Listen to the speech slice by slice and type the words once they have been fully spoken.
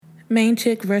Main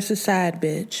chick versus side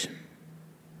bitch.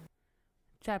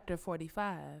 Chapter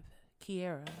 45,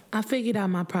 Kiera. I figured out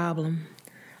my problem.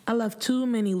 I left too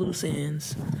many loose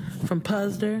ends. From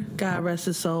Puzder, God rest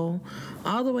his soul,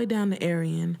 all the way down to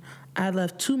Arian. I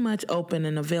left too much open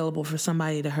and available for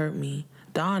somebody to hurt me.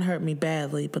 Dawn hurt me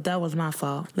badly, but that was my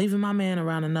fault, leaving my man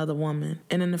around another woman.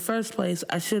 And in the first place,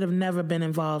 I should have never been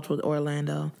involved with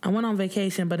Orlando. I went on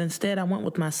vacation, but instead I went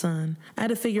with my son. I had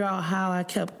to figure out how I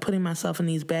kept putting myself in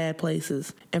these bad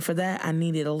places, and for that I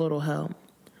needed a little help.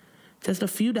 Just a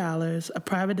few dollars, a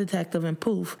private detective, and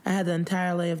poof, I had the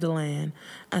entire lay of the land.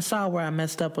 I saw where I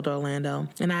messed up with Orlando,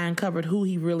 and I uncovered who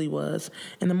he really was.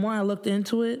 And the more I looked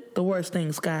into it, the worse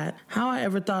things got. How I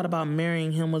ever thought about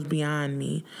marrying him was beyond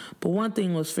me. But one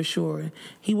thing was for sure,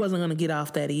 he wasn't going to get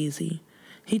off that easy.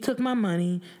 He took my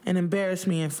money and embarrassed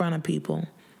me in front of people.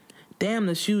 Damn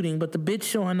the shooting, but the bitch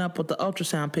showing up with the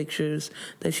ultrasound pictures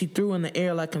that she threw in the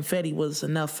air like confetti was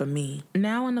enough for me.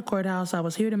 Now in the courthouse, I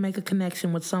was here to make a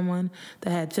connection with someone that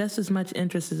had just as much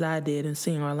interest as I did in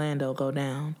seeing Orlando go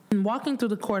down. And walking through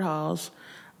the court halls,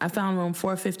 I found room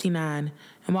 459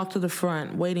 and walked to the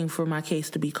front, waiting for my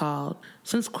case to be called.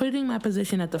 Since quitting my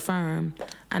position at the firm,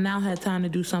 I now had time to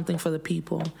do something for the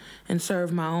people and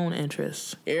serve my own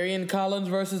interests. Arian Collins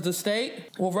versus the state.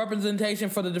 Will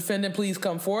representation for the defendant please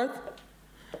come forth?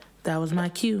 That was my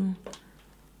cue.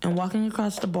 And walking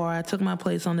across the bar, I took my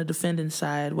place on the defendant's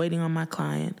side, waiting on my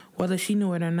client. Whether she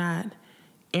knew it or not,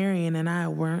 Arian and I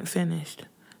weren't finished.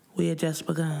 We had just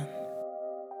begun.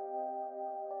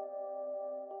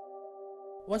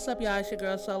 What's up, y'all? It's your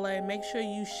girl Soleil. Make sure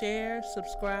you share,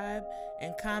 subscribe,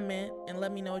 and comment, and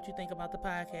let me know what you think about the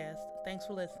podcast. Thanks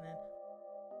for listening.